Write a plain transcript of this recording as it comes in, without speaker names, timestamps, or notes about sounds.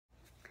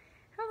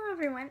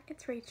everyone,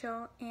 it's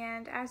Rachel,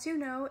 and as you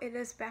know, it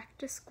is back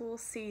to school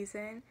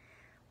season,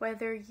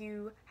 whether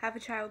you have a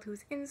child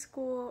who's in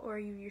school or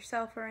you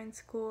yourself are in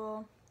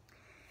school.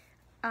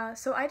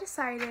 So I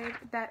decided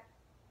that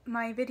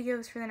my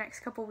videos for the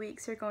next couple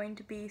weeks are going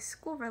to be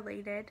school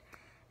related,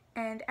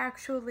 and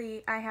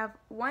actually I have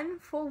one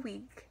full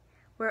week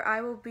where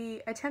I will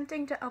be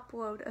attempting to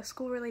upload a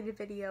school related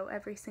video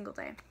every single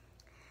day.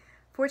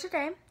 For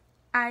today,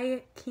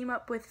 I came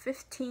up with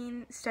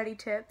 15 study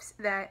tips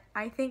that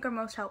I think are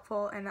most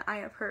helpful and that I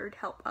have heard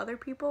help other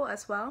people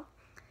as well.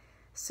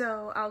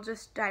 So I'll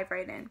just dive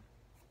right in.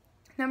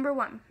 Number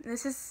 1,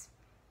 this is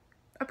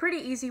a pretty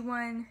easy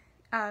one.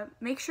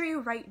 Make sure you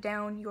write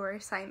down your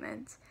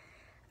assignments.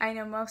 I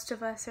know most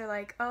of us are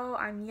like, oh,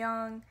 I'm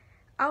young,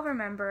 I'll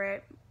remember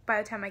it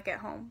by the time I get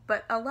home.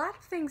 But a lot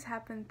of things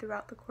happen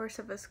throughout the course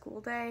of a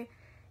school day,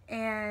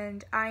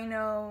 and I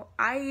know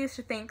I used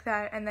to think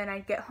that, and then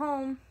I'd get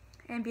home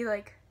and be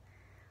like,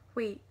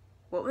 wait,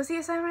 what was the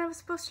assignment I was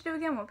supposed to do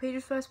again? What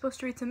pages was I supposed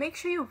to read? So make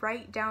sure you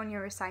write down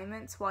your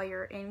assignments while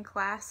you're in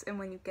class, and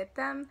when you get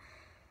them,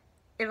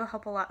 it'll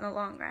help a lot in the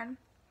long run.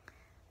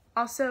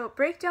 Also,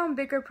 break down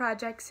bigger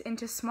projects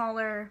into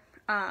smaller,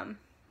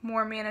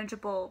 more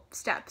manageable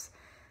steps.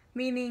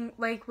 Meaning,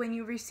 like, when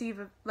you receive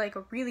a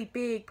really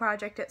big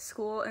project at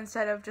school,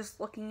 instead of just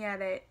looking at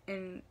it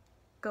and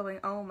going,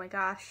 oh my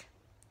gosh,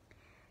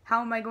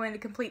 how am I going to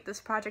complete this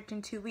project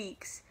in 2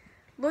 weeks?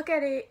 Look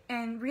at it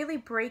and really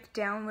break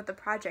down what the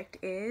project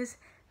is.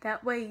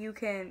 That way you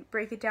can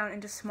break it down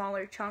into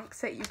smaller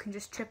chunks that you can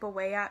just chip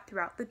away at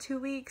throughout the 2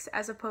 weeks,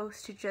 as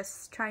opposed to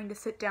just trying to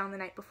sit down the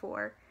night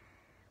before,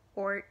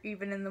 or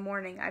even in the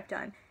morning I've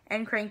done,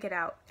 and crank it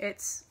out.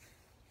 It's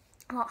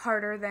a lot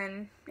harder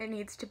than it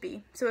needs to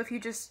be. So if you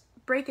just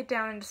break it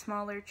down into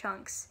smaller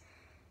chunks,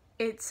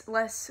 it's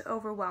less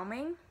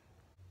overwhelming.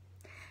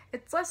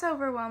 It's less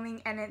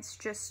overwhelming and it's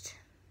just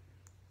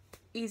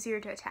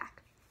easier to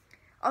attack.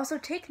 Also,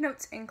 take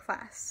notes in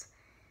class.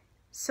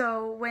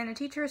 So when a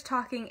teacher is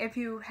talking, if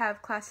you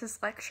have classes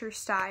lecture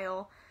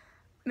style,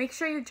 make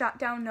sure you jot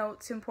down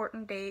notes,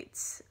 important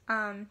dates,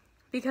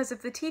 because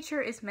if the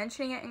teacher is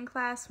mentioning it in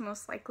class,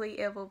 most likely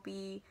it will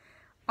be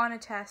on a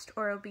test,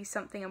 or it'll be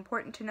something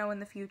important to know in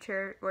the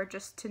future, or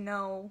just to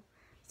know.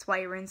 That's why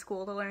you're in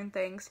school, to learn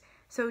things.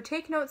 So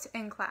take notes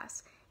in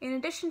class. In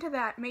addition to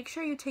that, make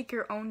sure you take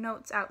your own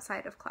notes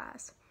outside of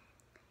class.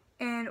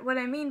 And what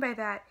I mean by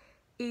that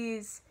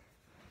is,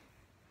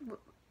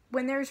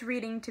 when there's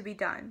reading to be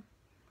done,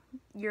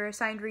 you're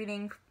assigned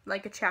reading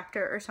like a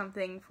chapter or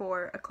something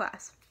for a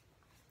class.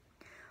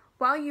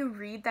 While you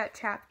read that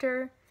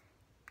chapter,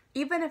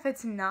 even if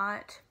it's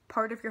not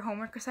part of your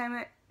homework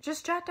assignment,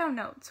 just jot down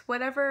notes.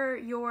 Whatever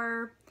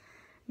your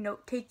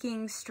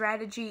note-taking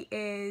strategy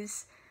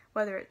is,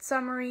 whether it's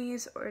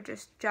summaries or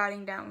just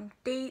jotting down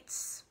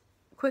dates,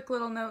 quick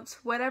little notes,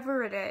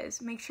 whatever it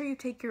is, make sure you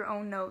take your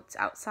own notes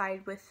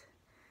outside with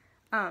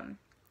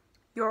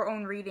your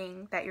own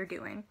reading that you're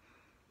doing.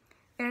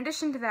 In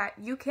addition to that,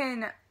 you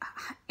can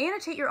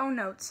annotate your own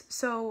notes,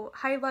 so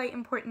highlight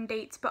important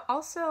dates, but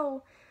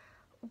also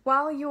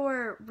while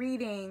you're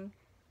reading,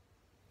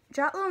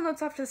 jot little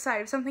notes off to the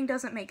side if something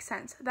doesn't make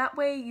sense. That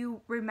way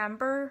you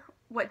remember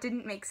what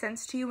didn't make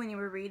sense to you when you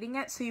were reading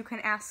it, so you can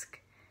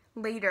ask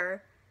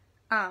later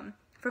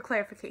for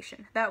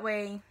clarification. That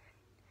way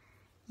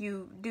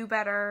you do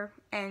better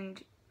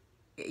and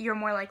you're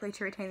more likely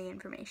to retain the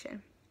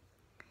information.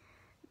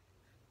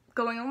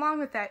 Going along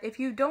with that, if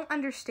you don't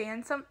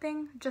understand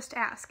something, just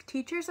ask.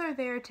 Teachers are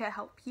there to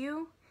help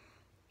you,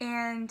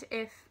 and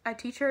if a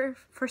teacher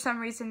for some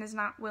reason is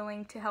not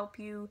willing to help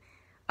you,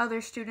 other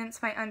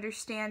students might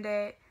understand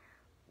it.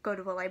 Go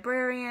to a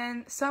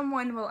librarian,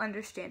 someone will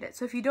understand it.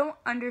 So if you don't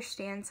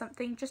understand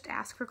something, just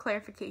ask for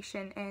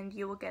clarification and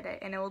you will get it,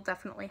 and it will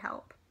definitely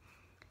help.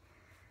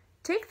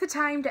 Take the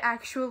time to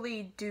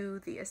actually do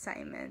the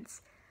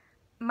assignments.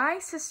 My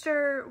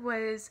sister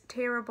was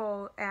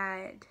terrible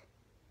at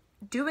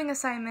doing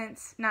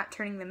assignments, not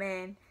turning them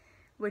in,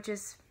 which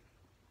is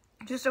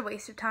just a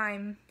waste of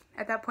time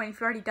at that point if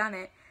you've already done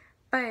it.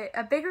 But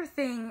a bigger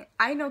thing,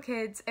 I know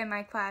kids in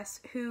my class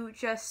who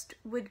just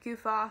would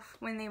goof off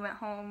when they went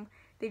home.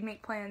 They'd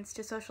make plans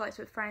to socialize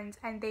with friends,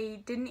 and they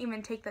didn't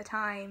even take the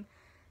time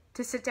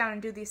to sit down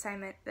and do the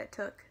assignment that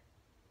took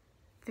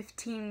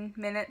 15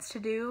 minutes to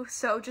do.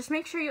 So just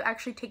make sure you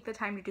actually take the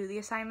time to do the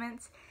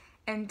assignments,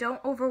 and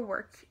don't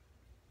overwork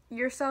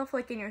yourself,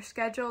 like in your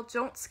schedule.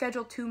 Don't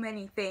schedule too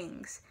many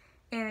things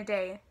in a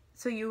day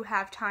so you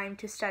have time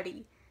to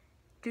study,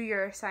 do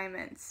your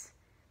assignments,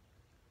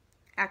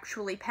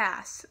 actually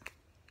pass.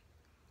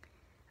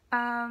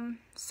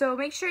 So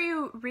make sure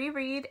you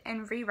reread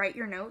and rewrite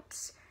your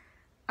notes.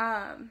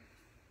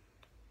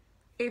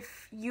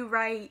 If you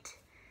write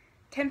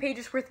 10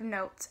 pages worth of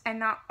notes and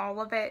not all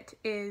of it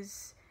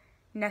is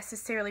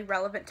necessarily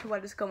relevant to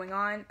what is going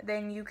on,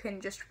 then you can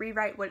just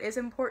rewrite what is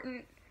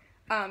important.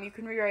 You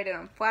can rewrite it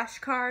on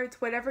flashcards,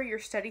 whatever your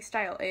study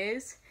style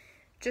is,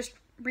 just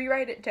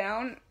rewrite it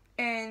down.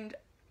 And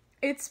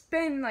it's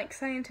been like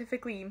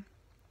scientifically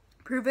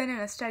proven in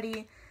a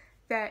study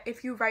that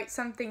if you write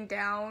something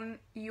down,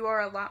 you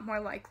are a lot more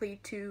likely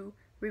to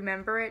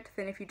remember it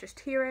than if you just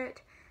hear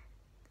it.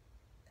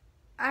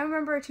 I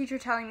remember a teacher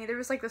telling me there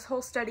was like this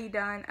whole study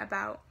done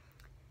about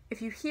if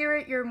you hear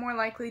it, you're more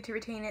likely to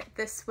retain it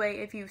this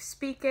way. If you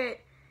speak it,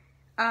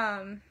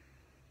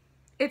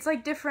 it's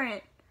like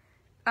different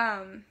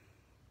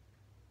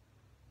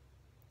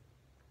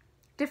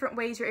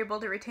ways you're able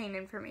to retain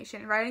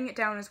information. Writing it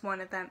down is one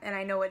of them, and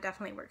I know it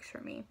definitely works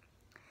for me.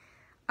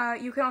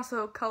 You can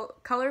also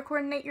color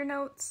coordinate your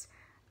notes,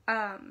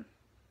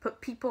 put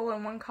people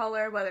in one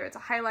color, whether it's a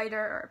highlighter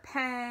or a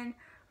pen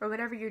or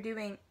whatever you're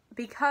doing,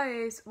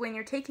 because when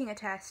you're taking a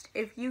test,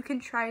 if you can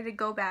try to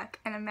go back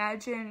and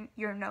imagine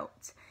your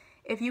notes,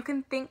 if you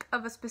can think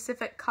of a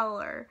specific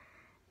color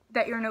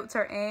that your notes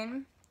are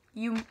in,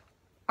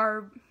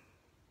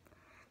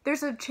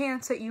 there's a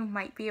chance that you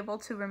might be able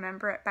to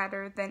remember it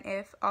better than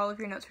if all of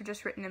your notes were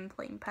just written in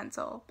plain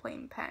pencil,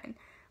 plain pen,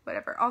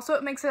 whatever. Also,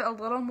 it makes it a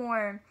little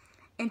more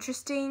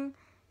interesting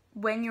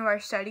when you are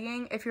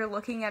studying if you're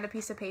looking at a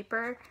piece of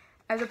paper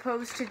as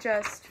opposed to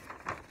just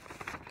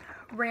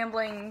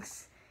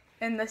ramblings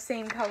in the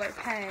same color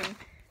pen.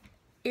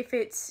 If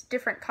it's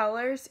different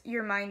colors,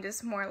 your mind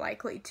is more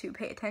likely to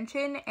pay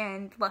attention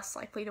and less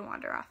likely to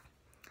wander off.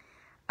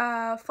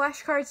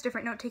 Flashcards,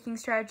 different note-taking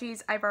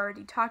strategies, I've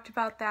already talked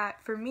about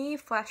that. For me,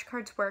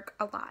 flashcards work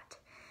a lot.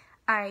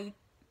 I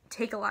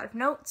take a lot of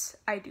notes,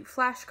 I do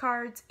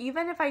flashcards,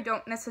 even if I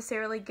don't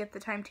necessarily get the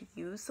time to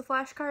use the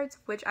flashcards,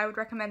 which I would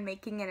recommend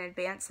making in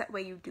advance, that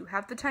way you do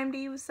have the time to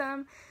use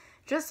them.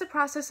 Just the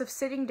process of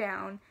sitting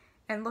down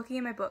and looking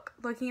at my book,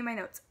 looking at my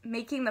notes,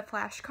 making the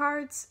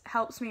flashcards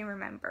helps me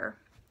remember.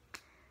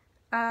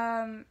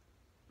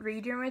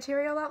 Read your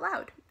material out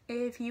loud.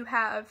 If you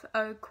have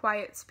a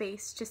quiet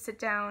space to sit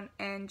down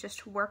and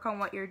just work on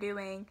what you're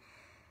doing,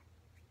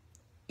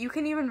 you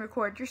can even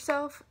record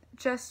yourself.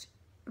 Just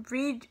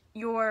read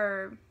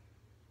your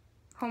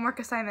homework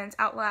assignments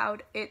out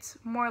loud. It's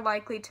more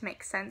likely to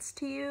make sense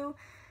to you.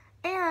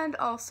 And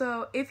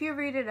also, if you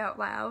read it out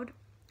loud,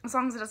 as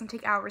long as it doesn't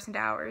take hours and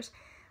hours,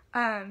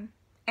 and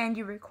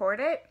you record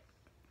it,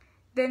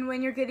 then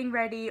when you're getting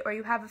ready or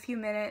you have a few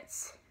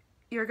minutes,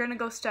 you're gonna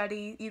go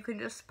study, you can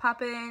just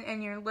pop it in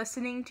and you're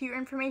listening to your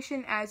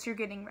information as you're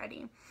getting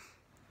ready.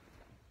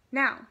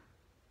 Now,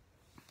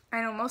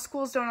 I know most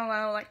schools don't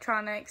allow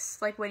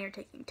electronics, like when you're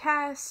taking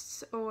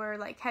tests or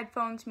like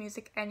headphones,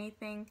 music,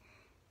 anything.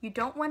 You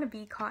don't want to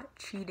be caught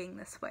cheating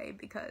this way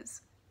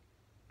because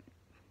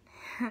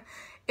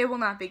it will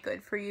not be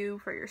good for you,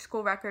 for your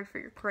school record, for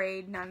your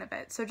grade, none of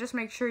it. So just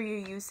make sure you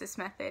use this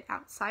method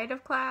outside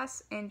of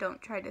class and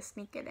don't try to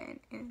sneak it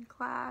in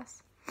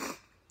class.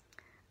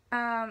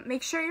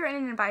 Make sure you're in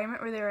an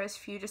environment where there are as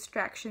few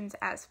distractions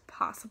as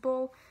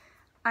possible.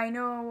 I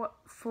know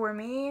for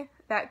me,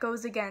 that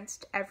goes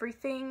against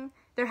everything.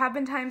 There have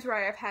been times where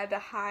I have had to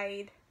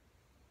hide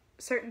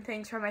certain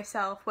things from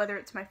myself, whether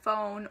it's my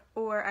phone,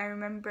 or I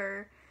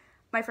remember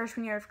my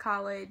freshman year of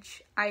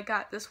college, I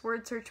got this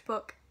word search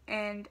book,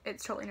 and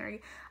it's totally nerdy.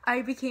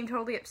 I became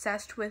totally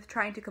obsessed with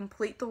trying to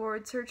complete the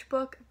word search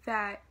book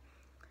that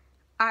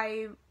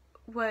I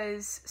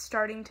was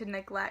starting to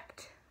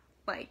neglect,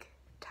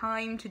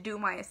 time to do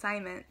my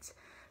assignments.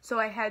 So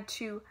I had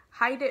to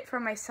hide it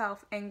from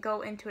myself and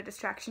go into a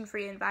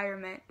distraction-free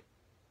environment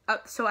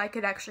so I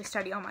could actually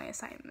study on my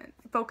assignment,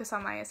 focus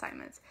on my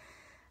assignments.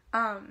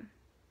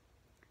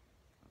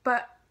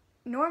 But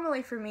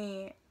normally for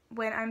me,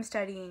 when I'm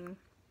studying,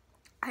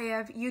 I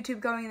have YouTube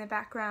going in the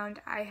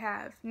background, I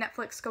have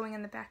Netflix going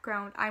in the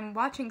background, I'm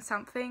watching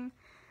something,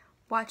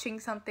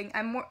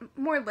 I'm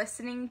more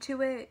listening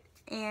to it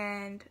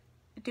and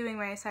doing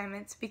my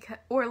assignments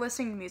or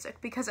listening to music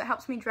because it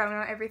helps me drown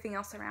out everything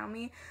else around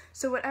me.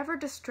 So whatever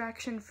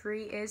distraction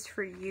free is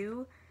for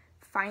you,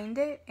 find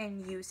it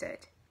and use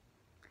it.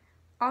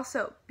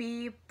 Also,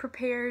 be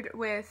prepared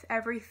with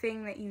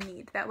everything that you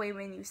need. That way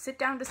when you sit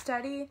down to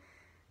study,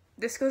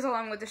 this goes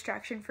along with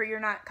distraction free. You're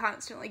not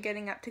constantly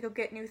getting up to go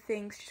get new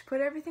things. Just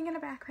put everything in a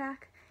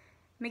backpack.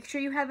 Make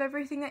sure you have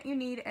everything that you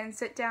need and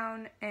sit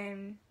down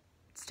and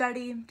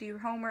study, do your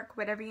homework,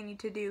 whatever you need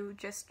to do.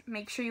 Just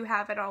make sure you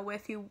have it all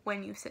with you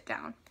when you sit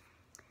down.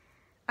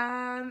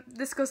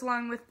 This goes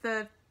along with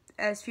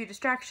as few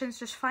distractions.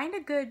 Just find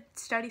a good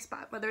study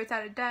spot, whether it's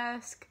at a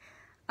desk,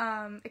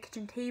 a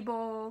kitchen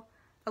table,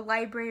 a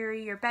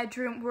library, your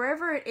bedroom,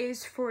 wherever it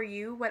is for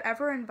you,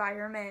 whatever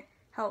environment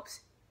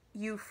helps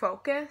you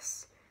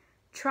focus.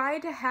 Try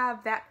to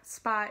have that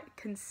spot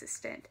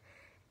consistent,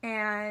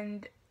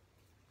 and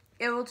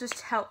it will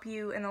just help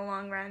you in the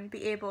long run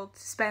be able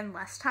to spend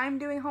less time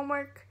doing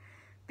homework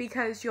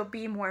because you'll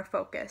be more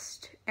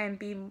focused and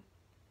be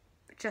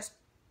just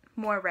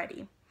more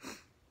ready.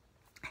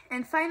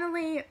 And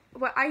finally,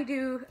 what I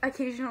do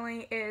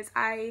occasionally is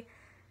I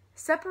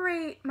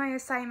separate my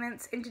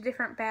assignments into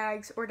different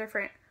bags or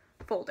different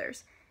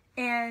folders.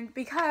 And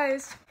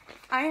because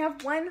I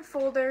have one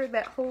folder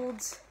that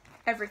holds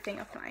everything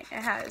of mine,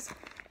 it has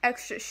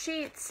extra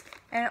sheets,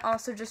 and it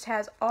also just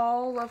has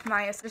all of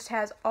my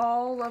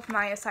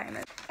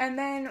assignments. And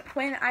then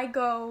when I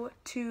go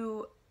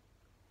to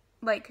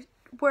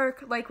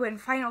work, like when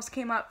finals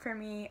came up for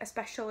me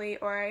especially,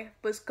 or I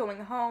was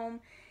going home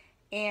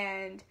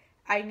and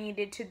I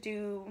needed to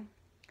do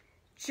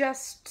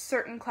just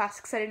certain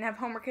classes. I didn't have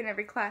homework in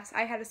every class.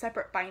 I had a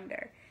separate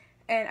binder,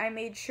 and I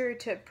made sure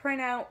to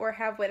print out or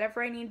have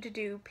whatever I needed to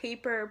do,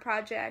 paper,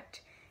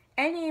 project,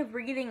 any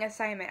reading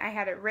assignment. I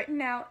had it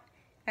written out,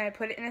 and I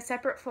put it in a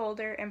separate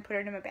folder and put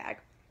it in my bag.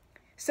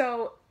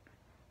 So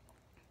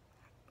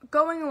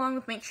going along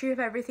with make sure you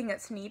have everything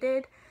that's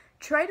needed,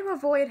 try to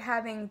avoid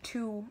having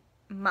too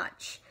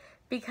much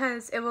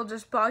because it will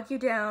just bog you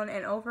down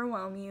and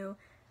overwhelm you.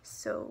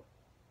 So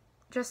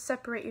just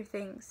separate your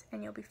things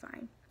and you'll be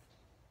fine.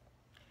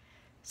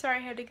 Sorry,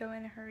 I had to go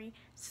in a hurry.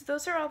 So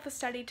those are all the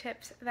study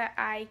tips that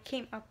I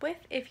came up with.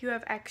 If you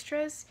have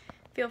extras,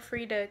 feel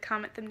free to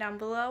comment them down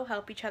below,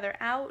 help each other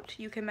out.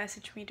 You can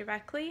message me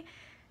directly.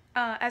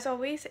 As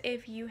always,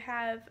 if you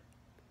have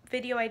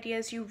video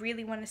ideas you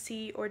really want to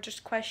see or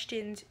just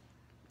questions,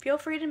 feel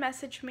free to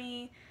message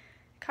me,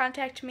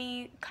 contact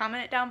me,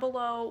 comment it down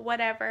below,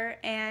 whatever,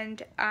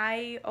 and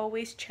I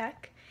always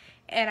check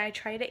and I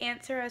try to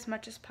answer as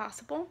much as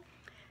possible.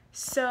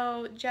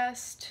 So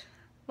just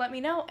let me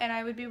know and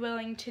I would be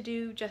willing to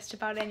do just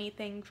about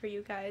anything for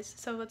you guys.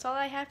 So that's all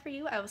I have for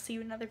you. I will see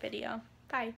you in another video. Bye.